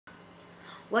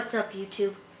What's up,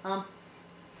 YouTube? I'm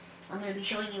gonna be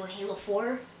showing you a Halo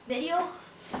 4 video.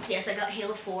 Yes, I got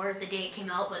Halo 4 the day it came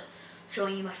out, but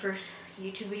showing you my first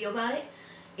YouTube video about it.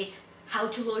 It's how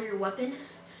to lower your weapon.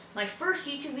 My first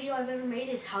YouTube video I've ever made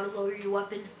is how to lower your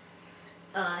weapon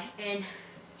in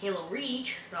Halo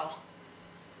Reach. So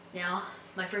now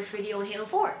my first video in Halo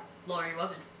 4, lower your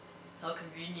weapon. How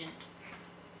convenient.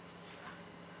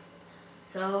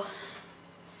 So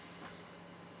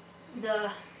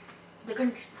the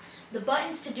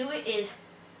buttons to do it is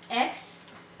X,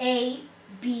 A,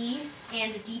 B,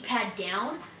 and the D-pad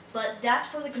down, but that's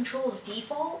for the controls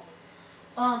default.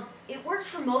 It works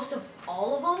for most of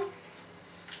all of them.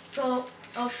 So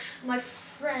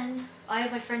I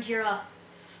have my friend here,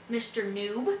 Mr.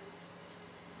 Noob.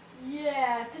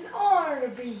 Yeah, it's an honor to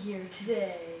be here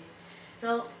today.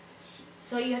 So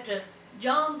you have to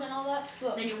jump and all that.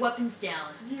 Look, then your weapon's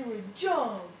down. You would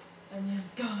jump and then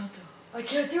da. I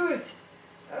can't do it.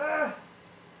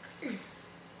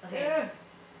 Okay.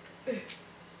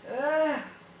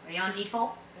 Are you on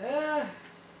default? Okay,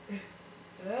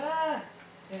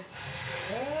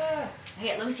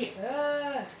 let me see it.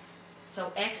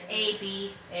 So X, A,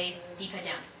 B, A, D-pad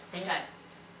down. Same time.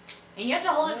 And you have to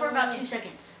hold it for about 2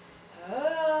 seconds.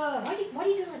 Why do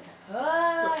you do it like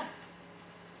that? Look.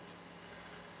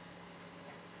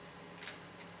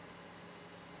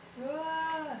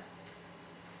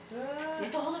 You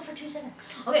have to hold it for 2 seconds.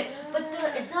 Okay, but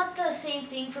it's not the same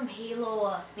thing from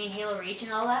Halo Reach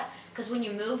and all that. Because when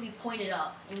you move, you point it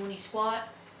up, and when you squat,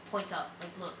 it points up.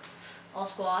 Like, look, I'll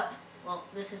squat. Well,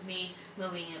 this is me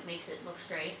moving, and it makes it look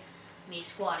straight. Me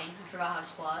squatting. I forgot how to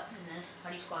squat. And this, how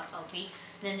do you squat? Oh, B.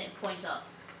 And then it points up.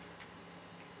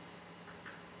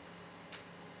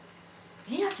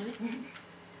 Can you not do it?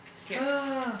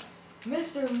 Here.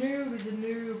 Mr. Noob is a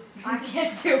noob. I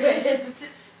can't do it.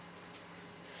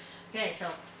 Okay, so,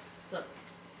 look.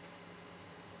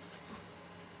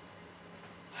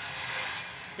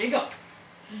 There you go.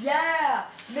 Yeah!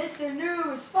 Mr.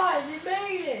 Noob has finally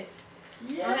made it!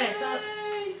 Yay! Okay, so,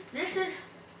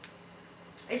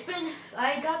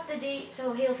 I got the date,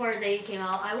 so Halo 4 date came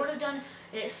out. I would have done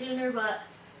it sooner, but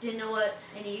didn't know what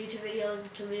any YouTube videos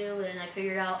to do, and I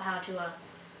figured out how to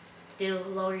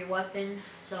lower your weapon.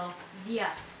 So,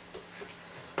 yeah.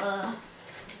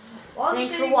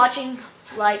 Thanks for watching.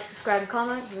 Like, subscribe, and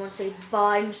comment. You want to say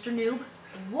bye, Mr. Noob?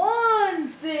 One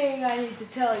thing I need to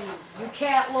tell you. You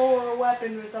can't lower a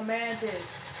weapon with a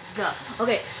mantis. Duh.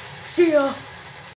 Okay, see ya.